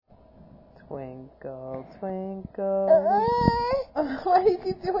Twinkle, twinkle. Why do you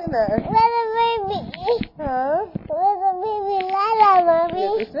keep doing that? Little baby. Huh? Little baby, Lala, You mommy.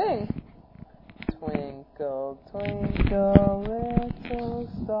 have to sing. Twinkle, twinkle, little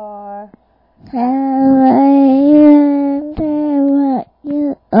star. How I wonder what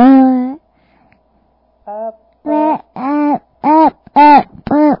you are. Up, Up, up, up, up,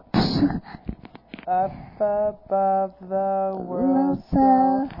 up. up above the